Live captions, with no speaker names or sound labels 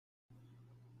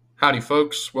Howdy,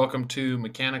 folks. Welcome to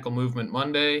Mechanical Movement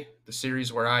Monday, the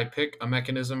series where I pick a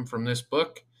mechanism from this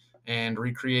book and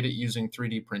recreate it using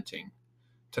 3D printing.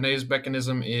 Today's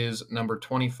mechanism is number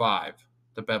 25,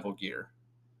 the Bevel Gear.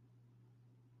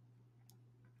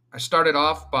 I started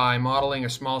off by modeling a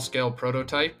small-scale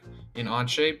prototype in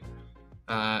Onshape.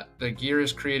 The gear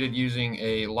is created using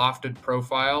a lofted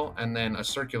profile and then a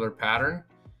circular pattern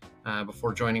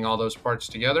before joining all those parts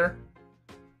together.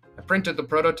 I printed the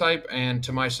prototype, and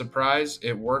to my surprise,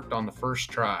 it worked on the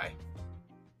first try.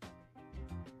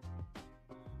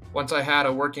 Once I had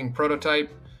a working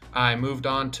prototype, I moved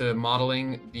on to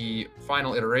modeling the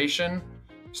final iteration,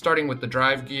 starting with the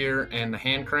drive gear and the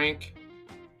hand crank,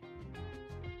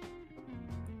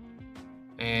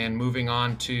 and moving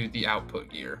on to the output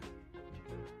gear.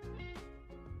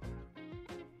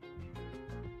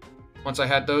 Once I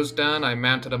had those done, I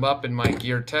mounted them up in my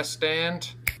gear test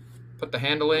stand, put the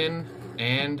handle in,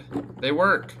 and they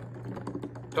work.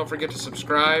 Don't forget to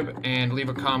subscribe and leave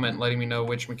a comment letting me know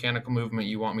which mechanical movement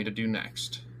you want me to do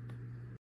next.